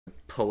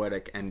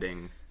poetic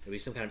ending. There'll be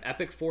some kind of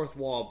epic fourth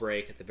wall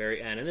break at the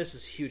very end, and this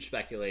is huge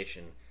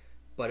speculation,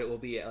 but it will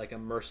be like a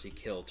mercy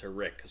kill to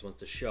Rick, because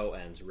once the show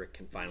ends, Rick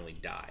can finally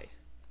die.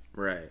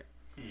 Right.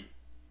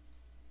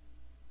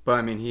 But,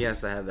 I mean, he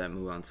has to have that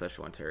Mulan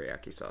Szechuan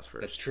teriyaki sauce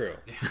first. That's true.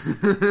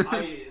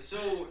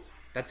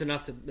 That's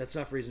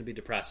enough reason to be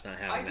depressed not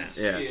having that. I can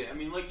see it. I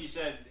mean, like you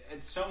said,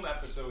 some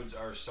episodes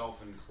are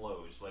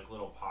self-enclosed, like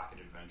little pocket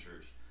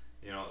adventures.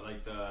 You know,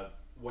 like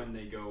when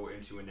they go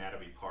into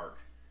Anatomy Park.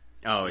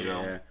 Oh,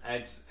 yeah.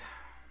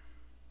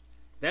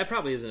 That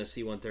probably isn't a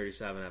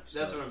C-137 episode.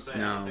 That's what I'm saying.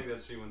 No. I don't think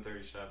that's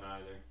C-137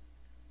 either.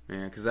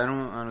 Yeah, because I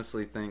don't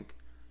honestly think...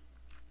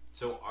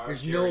 So are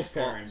There's Jerry's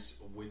no parents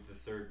with the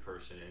third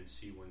person in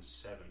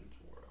C-137's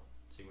world?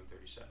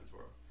 C-137's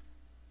world?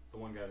 The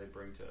one guy they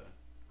bring to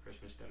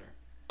Christmas dinner.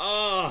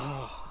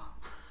 Oh,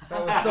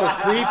 that was so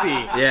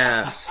creepy.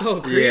 Yeah.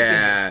 So creepy.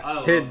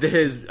 Yeah.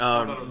 His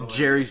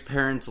Jerry's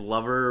parents'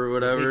 lover or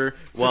whatever,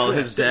 while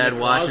his dad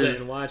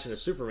watches... watching a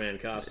Superman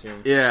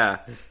costume.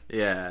 Yeah.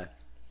 Yeah.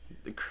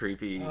 The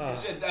creepy... And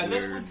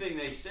that's one thing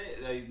they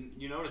say,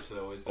 you notice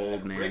though, is that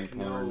old man Rick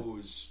porn.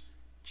 knows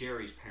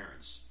Jerry's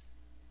parents,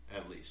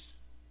 at least.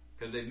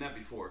 Because they've met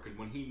before, because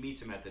when he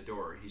meets him at the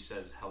door, he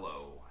says,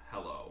 hello.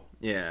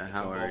 Yeah, And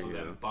how so are both of you?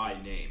 them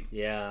by name.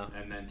 Yeah.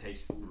 And then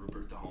takes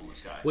Rupert, the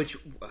homeless guy. Which,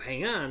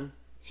 hang on,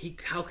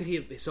 how could he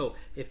have... So,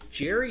 if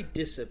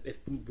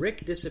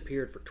Rick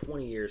disappeared for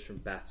 20 years from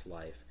Beth's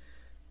life,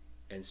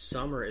 and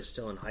Summer is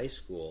still in high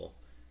school,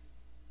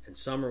 and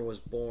Summer was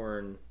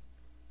born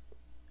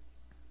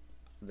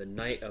the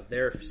night of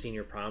their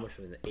senior prom, which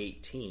was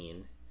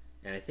 18,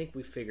 and I think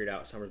we figured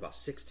out Summer's about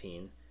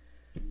 16,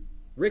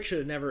 Rick should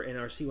have never, in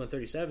our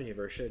C-137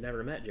 universe, should have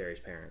never met Jerry's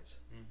parents.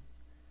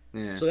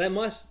 Yeah. So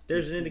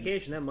there's an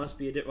indication that must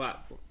be a different...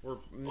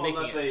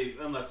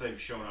 Unless they've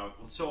shown up.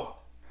 So,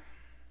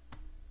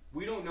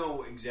 we don't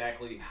know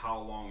exactly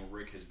how long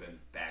Rick has been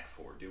back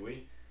for, do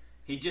we?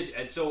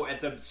 So at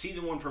the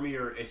season 1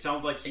 premiere, it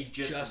sounds like he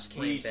just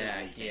came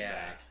recently back. came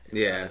back.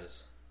 Yeah.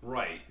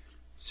 Right.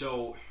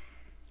 So,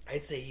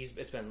 I'd say he's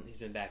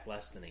been back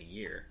less than a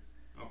year.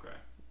 okay.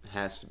 It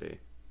has to be.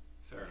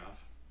 Fair enough.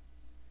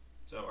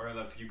 So, or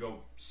if you go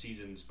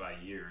seasons by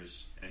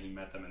years, and he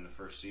met them in the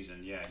first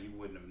season, yeah, he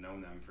wouldn't have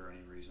known them for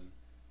any reason.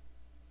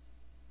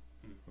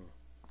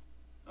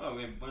 Oh, I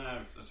mean,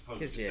 I suppose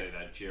we could say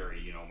that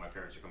Jerry, my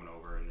parents are coming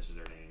over, and this is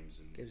their names.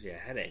 And Gives you a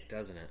headache,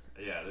 doesn't it?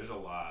 Yeah, there's a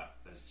lot.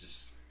 That's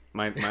just...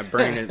 My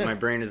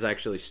brain is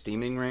actually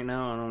steaming right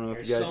now. I don't know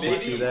if you guys can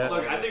see that.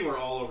 Look, I think we're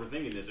all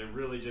overthinking this. It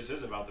really just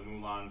is about the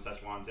Mulan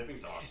Szechuan dipping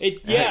sauce. I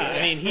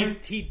mean,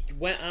 he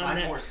went on 5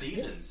 that... more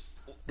seasons.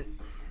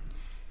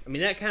 I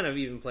mean, that kind of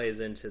even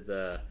plays into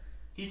the...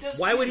 He says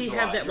why would he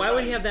have that? Why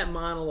would he right. have that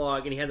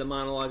monologue? And he had the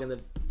monologue in the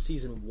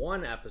season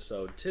 1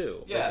 episode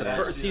too. Yeah, the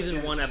first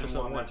season 1 episode.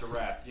 Season 1 went to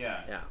wrap.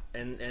 Yeah, yeah,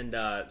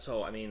 and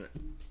so I mean,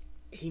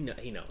 he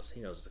knows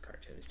it's a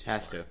cartoon. He's too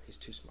smart. He's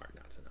too smart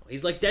not to know.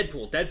 He's like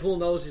Deadpool. Deadpool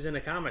knows he's in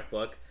a comic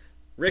book.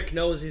 Rick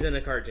knows he's in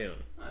a cartoon.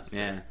 That's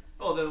fair.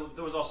 Oh,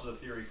 there was also the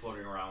theory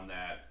floating around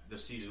that the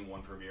season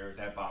 1 premiere,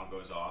 that bomb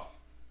goes off.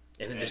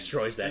 And it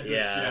destroys that,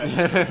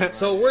 yeah.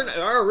 So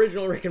our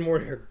original Rick and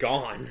Morty are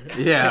gone.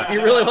 Yeah. If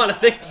you really want to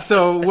think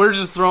so. We're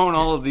just throwing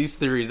all of these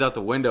theories out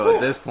the window at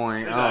this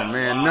point. Oh,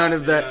 man. None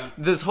of that. Yeah.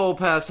 This whole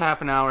past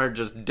half an hour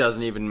just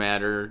doesn't even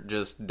matter.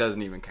 Just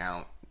doesn't even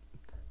count.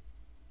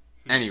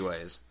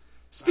 Anyways.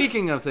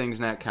 Speaking of things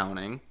not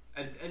counting.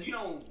 And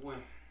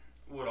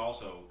what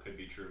also could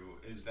be true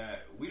is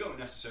that we don't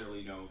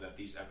necessarily know that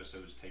these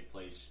episodes take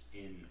place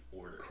in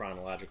order.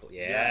 Chronological,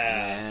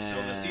 yes. So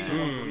the season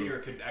 1 premiere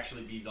could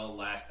actually be the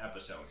last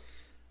episode,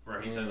 where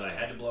he says, I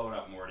had to blow it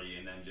up, Morty,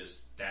 and then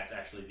that's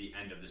actually the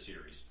end of the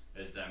series,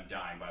 is them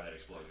dying by that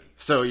explosion.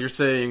 So you're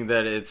saying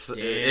that it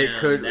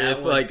could,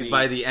 if like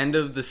by the end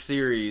of the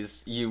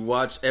series, you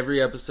watch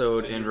every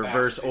episode in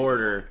reverse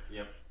order,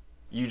 yep.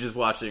 You just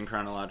watch it in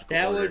chronological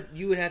order.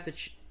 You would have to...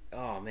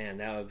 Oh man,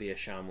 that would be a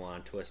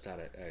Shyamalan twist out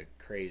of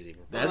crazy.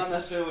 Not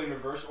necessarily in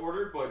reverse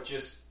order, but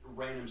just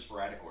random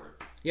sporadic order.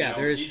 Yeah,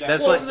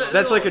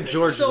 that's like a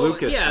George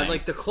Lucas thing.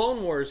 Like the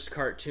Clone Wars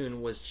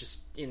cartoon was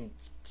just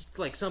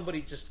like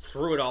somebody just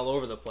threw it all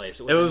over the place.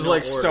 It was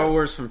like order. Star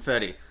Wars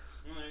confetti.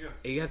 There you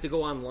go. You have to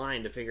go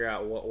online to figure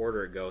out what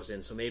order it goes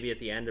in. So maybe at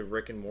the end of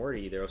Rick and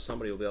Morty,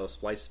 somebody will be able to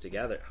splice it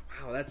together.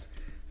 Wow, that's...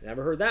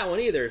 Never heard that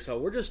one either. So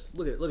we're just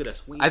look at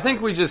us. I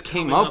think we just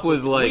came up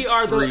with like we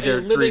are three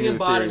living new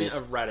embodiment theories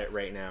of Reddit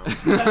right now.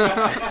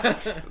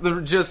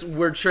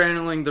 We're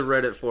channeling the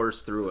Reddit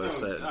force through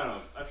us. I don't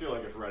know. I feel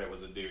like if Reddit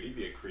was a dude, he'd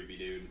be a creepy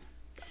dude.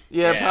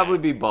 Yeah, probably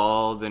be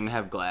bald and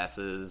have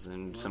glasses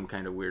and some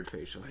kind of weird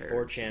facial hair.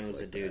 4chan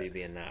was a dude, he'd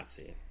be a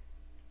Nazi.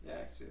 Yeah, I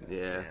can see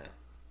that.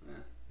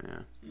 Yeah.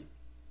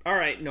 All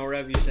right,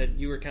 NoRev, you said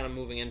you were kind of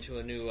moving into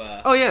a new...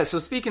 Oh, yeah, so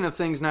speaking of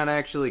things not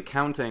actually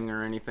counting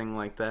or anything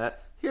like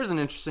that, here's an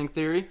interesting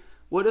theory.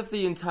 What if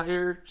the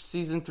entire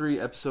Season 3,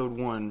 Episode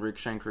 1, Rick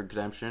Shank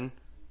Redemption,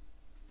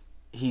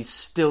 he's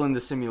still in the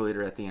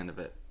simulator at the end of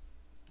it?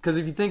 Because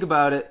if you think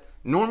about it,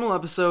 normal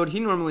episode, he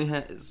normally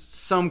has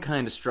some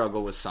kind of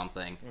struggle with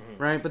something,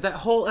 right? But that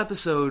whole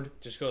episode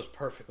just goes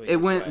perfectly.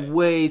 It went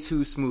way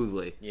too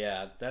smoothly.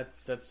 Yeah,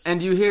 that's.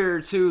 And you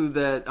hear too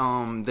that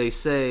they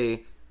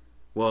say,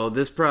 well,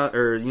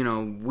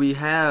 we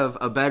have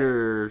a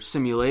better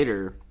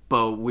simulator,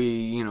 but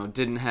we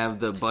didn't have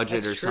the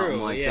budget or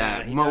something like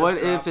that. What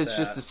if it's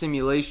just a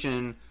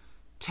simulation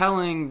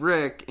telling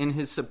Rick in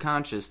his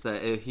subconscious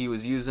that if he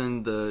was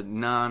using the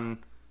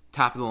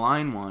non-top of the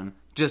line one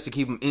just to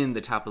keep him in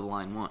the top of the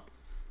line one?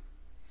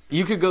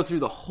 You could go through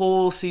the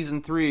whole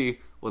season 3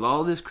 with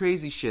all this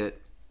crazy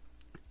shit,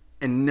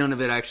 and none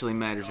of it actually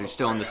matters. You're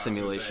still in the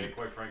simulation. Say,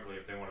 quite frankly,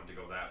 if they wanted to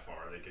go that far,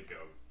 they could go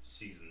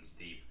seasons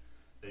deep.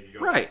 They could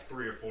go like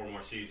 3 or 4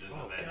 more seasons.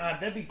 Oh, and then, God,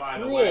 that'd be by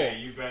cruel. the way,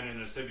 you've been in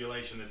a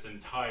simulation this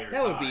entire time.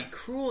 That would be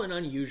cruel and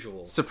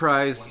unusual.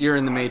 Surprise, you're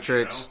in the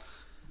Matrix.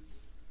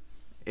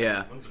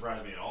 Yeah. Wouldn't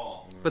surprise me at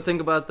all. But think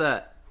about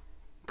that.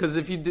 Because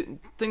if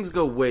things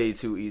go way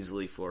too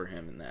easily for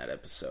him in that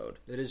episode.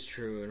 It is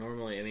true.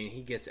 Normally, I mean,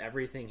 he gets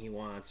everything he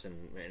wants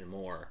and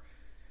more.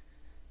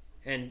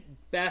 And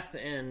Beth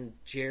and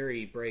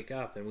Jerry break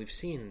up, and we've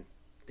seen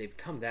they've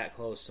come that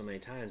close so many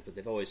times, but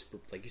they've always,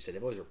 like you said,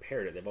 they've always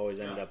repaired it. They've always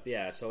ended up,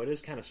 so it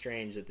is kind of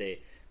strange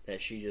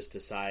that she just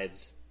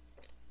decides,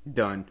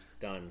 done.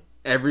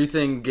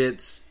 Everything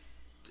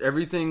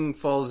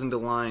falls into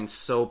line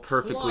so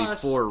perfectly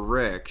for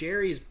Rick.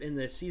 Jerry's in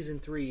the season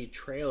 3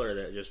 trailer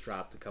that just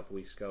dropped a couple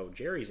weeks ago.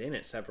 Jerry's in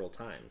it several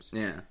times.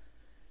 Yeah.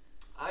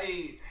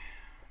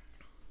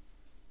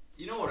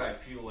 You know what I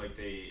feel like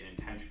they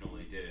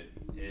intentionally did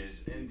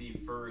is in the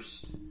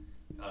first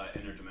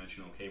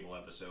interdimensional cable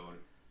episode,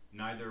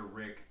 neither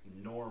Rick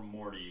nor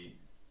Morty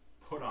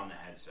put on the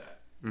headset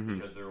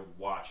because they're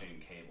watching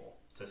cable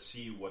to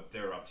see what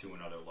they're up to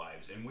in other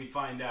lives. And we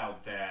find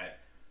out that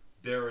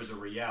there is a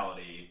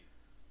reality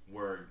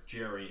where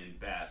Jerry and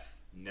Beth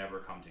never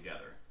come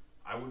together.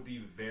 I would be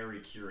very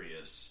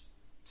curious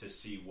to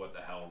see what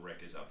the hell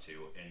Rick is up to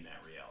in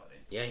that reality.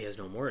 Yeah, he has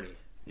no Morty.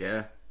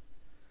 Yeah.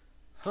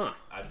 Huh.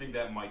 I think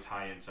that might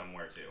tie in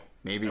somewhere too.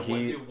 Maybe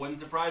it wouldn't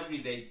surprise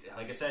me.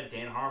 Like I said,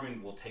 Dan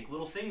Harmon will take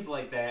little things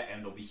like that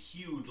and they'll be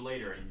huge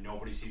later and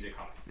nobody sees it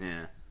coming.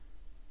 Yeah.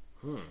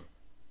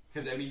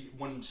 Because, I mean,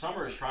 when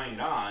Summer is trying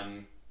it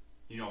on,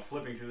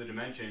 flipping through the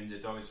dimensions,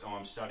 it's always,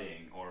 I'm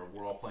studying, or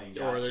we're all playing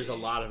Yahtzee. Or there's a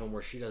lot of them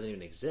where she doesn't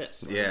even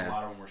exist. There's a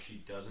lot of them where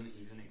she doesn't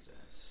even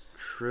exist.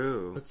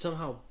 True. But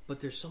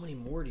there's so many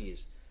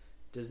Mortys.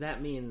 Does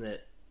that mean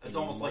that... It's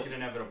almost like an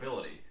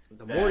inevitability.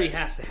 The Morty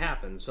has to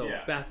happen, so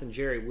Beth and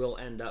Jerry will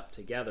end up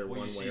together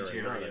one way or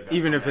another.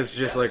 Even if it's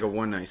just like a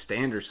one-night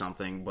stand or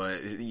something,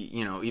 but,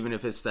 even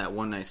if it's that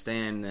one-night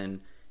stand,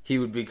 then he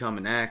would become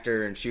an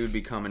actor and she would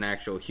become an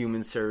actual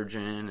human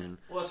surgeon. And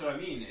well, that's what I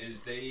mean,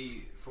 is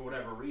they, for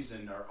whatever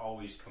reason, are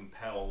always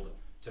compelled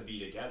to be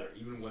together,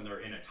 even when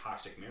they're in a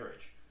toxic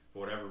marriage. For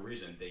whatever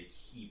reason, they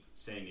keep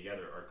staying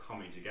together or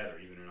coming together,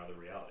 even in other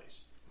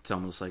realities. It's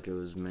almost like it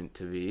was meant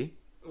to be.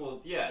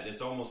 Well, yeah,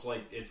 it's almost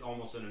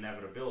an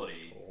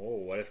inevitability. Oh,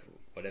 what if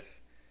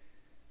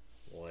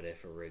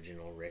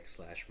original Rick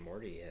 /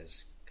 Morty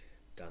has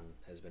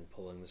been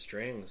pulling the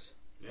strings?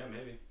 Yeah,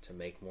 maybe. To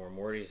make more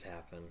Mortys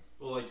happen.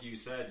 Well, like you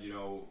said,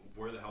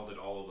 where the hell did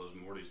all of those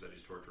Mortys that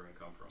he's torturing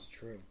come from? It's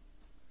true.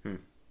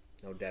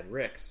 No dead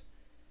Ricks.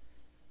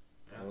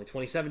 Yeah. Only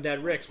 27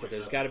 dead Ricks, but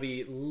there's got to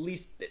be at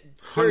least...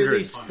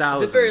 Hundreds,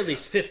 thousands. At the very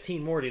least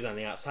 15 Mortys on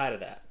the outside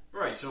of that.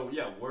 Right, so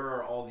yeah, where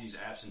are all these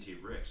absentee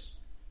Ricks?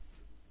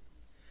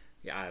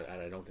 Yeah,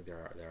 I don't think there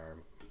are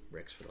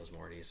Ricks for those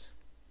Mortys.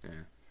 Yeah.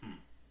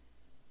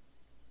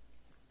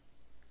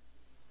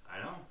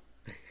 I know.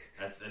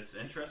 That's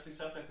interesting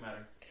subject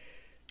matter.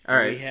 So all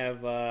right. We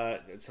have,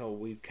 so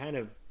we've kind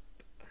of...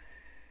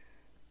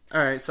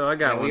 All right, so I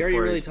got one for you. We already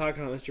really talked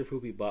about Mr.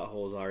 Poopy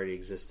Buttholes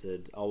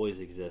always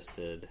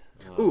existed.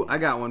 Ooh, I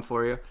got one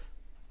for you.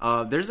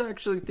 There's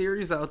actually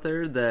theories out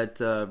there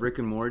that Rick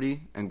and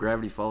Morty and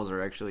Gravity Falls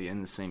are actually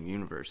in the same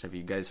universe. Have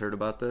you guys heard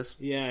about this?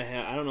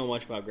 Yeah, I don't know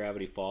much about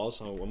Gravity Falls,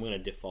 so I'm going to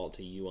default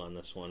to you on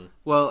this one.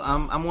 Well,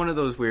 I'm one of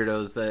those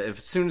weirdos that as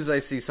soon as I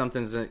see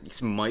something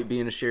that might be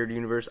in a shared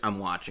universe, I'm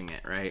watching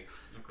it, right?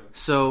 Okay.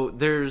 So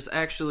there's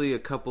actually a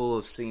couple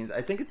of scenes.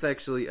 I think it's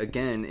actually,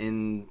 again,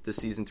 in the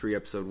Season 3,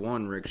 Episode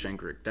 1, Rick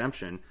Shank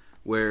Redemption,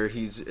 where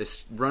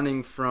he's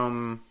running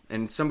from,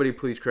 and somebody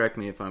please correct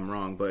me if I'm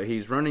wrong, but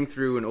he's running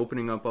through and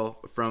opening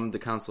up from the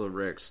Council of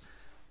Ricks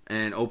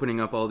and opening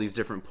up all these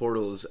different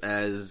portals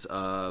as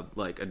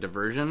like a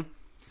diversion.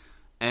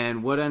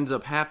 And what ends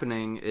up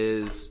happening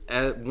is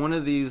at one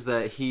of these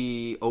that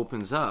he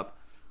opens up,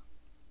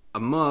 a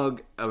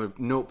mug, a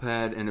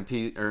notepad, and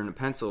a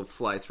pencil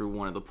fly through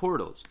one of the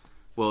portals.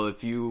 Well,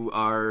 if you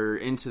are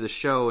into the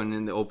show and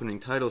in the opening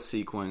title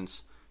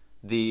sequence,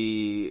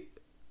 the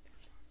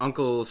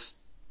Uncle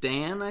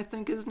Stan, I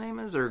think his name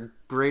is, or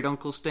Great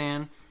Uncle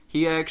Stan,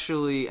 he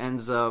actually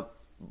ends up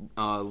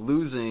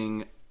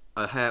losing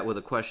a hat with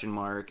a question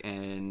mark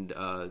and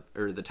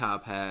or the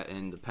top hat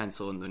and the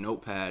pencil and the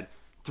notepad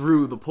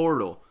through the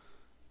portal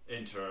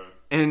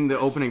in the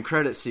opening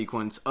credit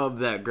sequence of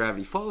that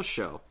Gravity Falls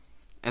show.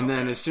 And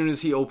then as soon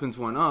as he opens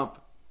one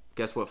up,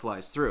 guess what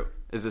flies through?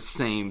 Is the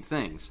same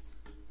things.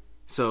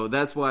 So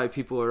that's why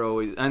people are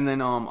always... And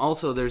then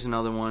also there's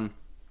another one.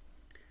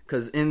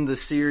 Because in the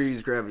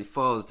series Gravity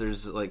Falls,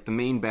 there's like the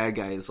main bad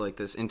guy is like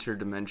this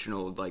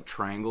interdimensional like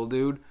triangle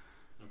dude.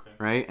 Okay.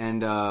 Right?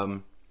 And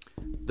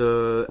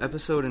the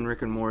episode in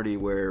Rick and Morty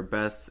where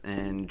Beth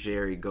and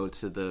Jerry go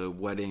to the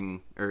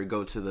wedding... Or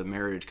go to the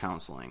marriage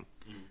counseling.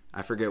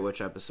 I forget which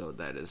episode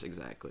that is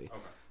exactly.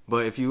 Okay.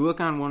 But if you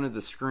look on one of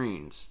the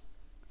screens...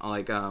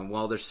 Like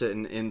while they're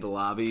sitting in the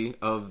lobby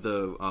of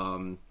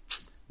the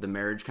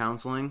marriage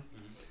counseling,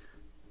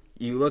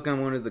 you look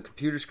on one of the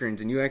computer screens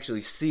and you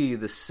actually see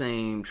the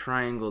same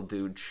triangle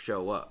dude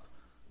show up.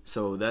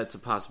 So that's a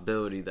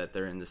possibility that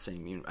they're in the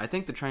same universe. I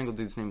think the triangle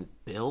dude's name is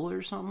Bill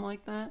or something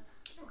like that.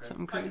 Okay.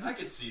 Something crazy. I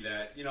could see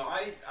that. You know,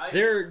 I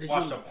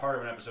watched a part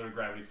of an episode of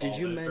Gravity Falls.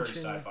 Did you mention very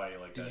sci-fi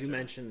like that? Did you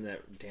mention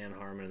that Dan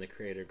Harmon and the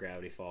creator of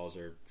Gravity Falls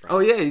are friends? Oh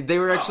yeah, they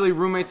were actually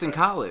roommates in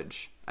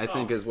college. I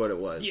think is what it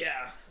was.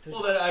 Yeah.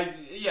 Well, then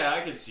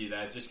I could see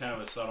that. Just kind of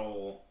a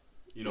subtle,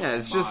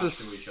 it's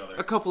just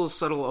a couple of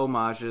subtle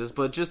homages,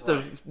 but just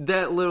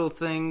that little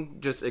thing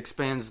just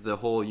expands the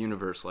whole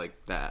universe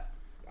like that.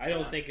 I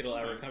don't think it'll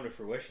ever come to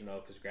fruition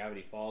though, because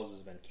Gravity Falls has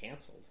been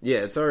canceled. Yeah,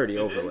 it's already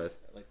over with.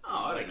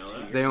 I didn't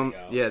know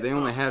that. They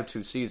only have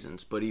 2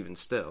 seasons, but even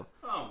still.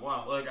 Oh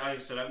wow! Like I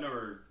said, I've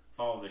never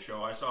followed the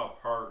show. I saw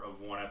part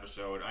of one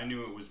episode. I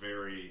knew it was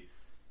very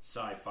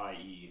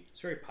sci-fi-y.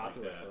 It's very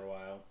popular for a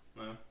while.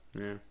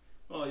 Yeah.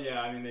 Well,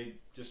 yeah, I mean, they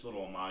just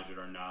little homages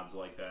or nods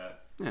like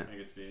that. Yeah. I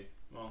could see.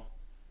 Well,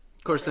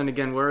 of course, then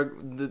again,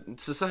 the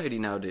society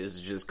nowadays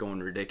is just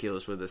going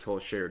ridiculous with this whole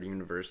shared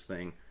universe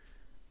thing.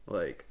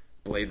 Like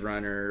Blade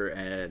Runner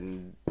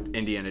and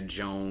Indiana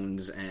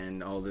Jones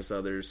and all this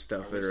other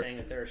stuff. Are we saying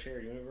that they're a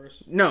shared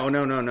universe? No.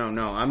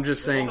 I'm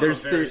just saying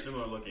there's... a very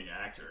similar looking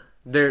actor.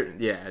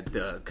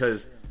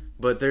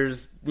 But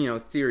there's,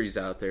 theories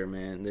out there,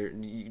 man.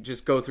 You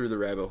just go through the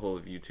rabbit hole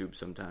of YouTube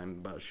sometime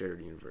about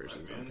shared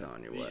universes, I'm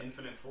telling you what. The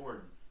Infinite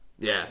Ford.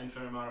 Yeah.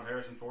 Infinite amount of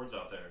Harrison Fords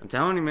out there. I'm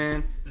telling you,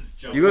 man.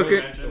 You look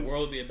at... The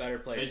world would be a better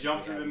place. They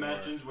jump through the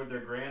dimensions with their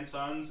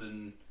grandsons,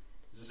 and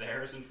just a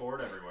Harrison Ford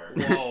everywhere.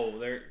 Whoa,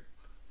 they're...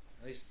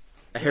 At least...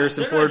 A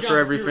Harrison Ford for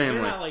every family.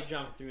 They're not like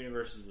jumping through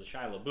universes with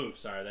Shia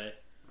LaBeoufs, are they?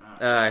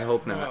 I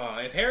hope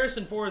not. If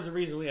Harrison Ford is the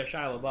reason we have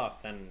Shia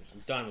LaBeouf, then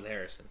I'm done with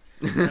Harrison.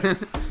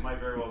 Might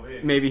very well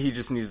be. Maybe he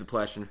just needs to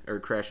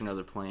crash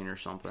another plane or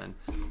something.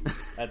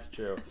 That's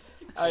true.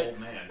 Old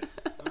man.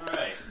 All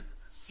right,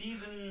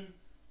 season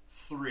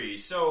 3.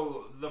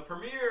 So the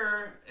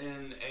premiere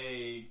in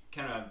a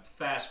kind of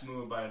fast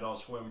move by Adult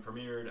Swim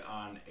premiered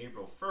on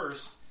April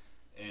 1st,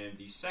 and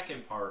the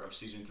second part of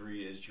season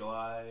 3 is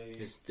July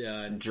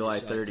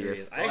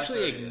 30th. I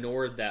actually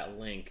ignored that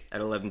link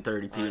at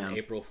 11:30 p.m. on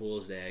April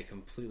Fool's Day. I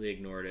completely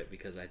ignored it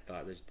because I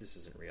thought this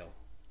isn't real.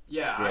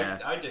 Yeah.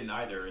 I didn't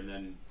either, and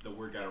then the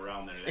word got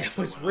around that it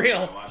was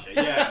real.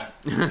 Yeah,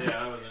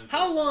 I was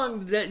How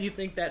long did you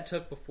think that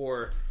took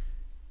before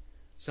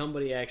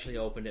somebody actually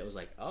opened it and was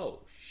like,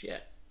 oh,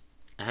 shit?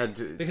 I had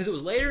to... Because it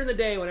was later in the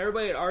day when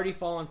everybody had already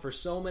fallen for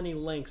so many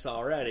links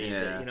already.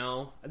 Yeah.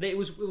 That, it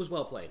was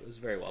well played. It was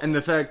very well played. And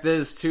the fact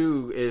is,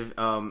 too, if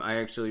I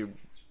actually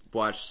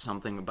watched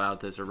something about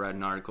this or read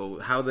an article,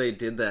 how they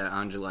did that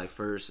on July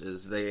 1st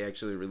is they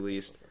actually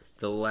released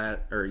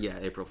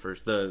April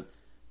 1st, the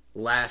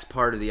last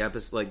part of the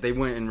episode. Like, they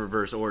went in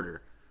reverse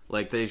order.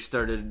 Like, they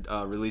started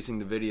releasing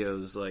the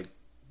videos, like,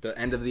 the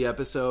end of the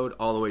episode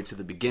all the way to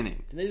the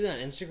beginning. Did they do that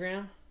on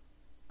Instagram?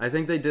 I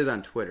think they did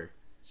on Twitter.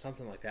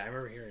 Something like that. I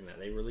remember hearing that.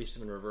 They released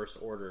them in reverse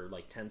order,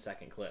 like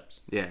 10-second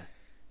clips. Yeah.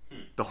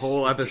 The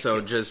whole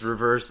episode just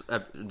reverse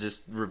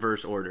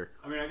order.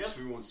 I mean, I guess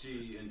we won't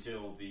see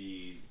until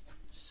the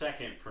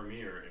second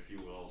premiere, if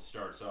you will,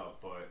 starts up.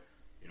 But,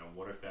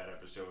 what if that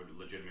episode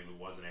legitimately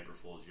was an April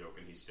Fool's joke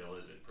and he still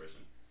is in prison?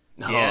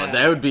 Yeah. Oh,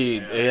 that would be,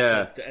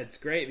 yeah. It's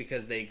great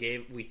because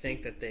we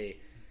think that they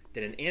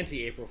did an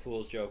anti-April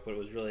Fool's joke, but it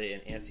was really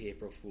an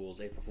anti-April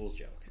Fool's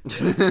joke.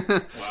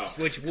 Wow.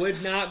 Which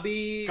would not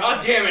be...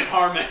 God damn it,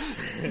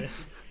 Harmon!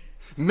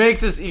 Make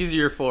this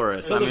easier for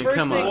us. So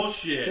come on.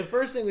 Bullshit. The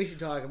first thing we should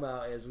talk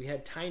about is we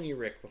had Tiny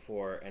Rick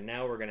before, and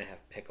now we're going to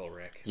have Pickle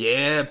Rick.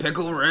 Yeah,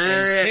 Pickle Rick!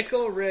 And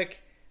Pickle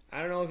Rick,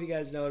 I don't know if you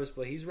guys noticed,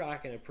 but he's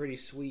rocking a pretty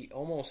sweet,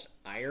 almost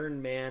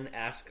Iron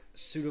Man-esque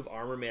suit of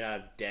armor made out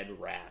of dead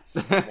rats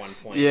at one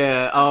point.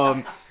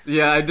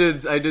 I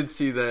did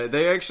see that.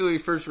 They actually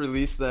first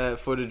released that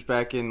footage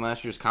back in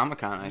last year's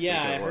Comic-Con, I think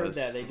I heard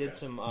that. They did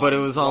some... but it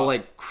was all,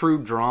 like,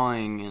 crude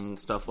drawing and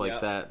stuff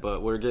like that.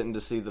 But we're getting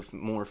to see the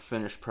more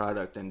finished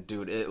product, and,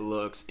 dude, it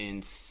looks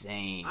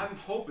insane. I'm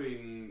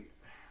hoping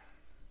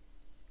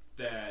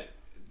that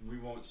we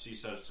won't see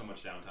so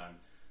much downtime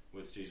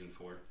with Season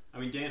 4. I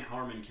mean, Dan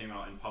Harmon came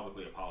out and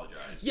publicly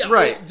apologized. Yeah,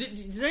 right. Well,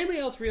 did anybody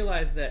else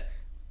realize that...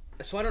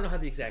 So I don't know how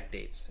the exact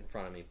dates in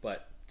front of me,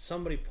 but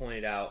somebody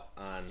pointed out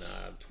on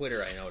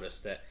Twitter, I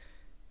noticed, that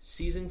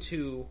Season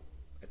 2,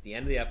 at the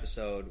end of the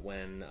episode,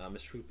 when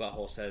Mr. Poop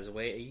Butthole says,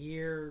 wait a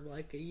year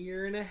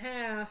and a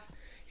half,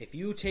 if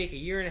you take a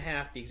year and a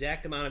half, the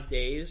exact amount of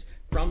days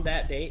from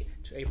that date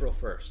to April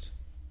 1st,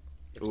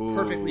 it's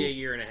perfectly a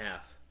year and a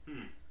half.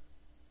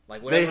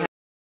 Like whatever.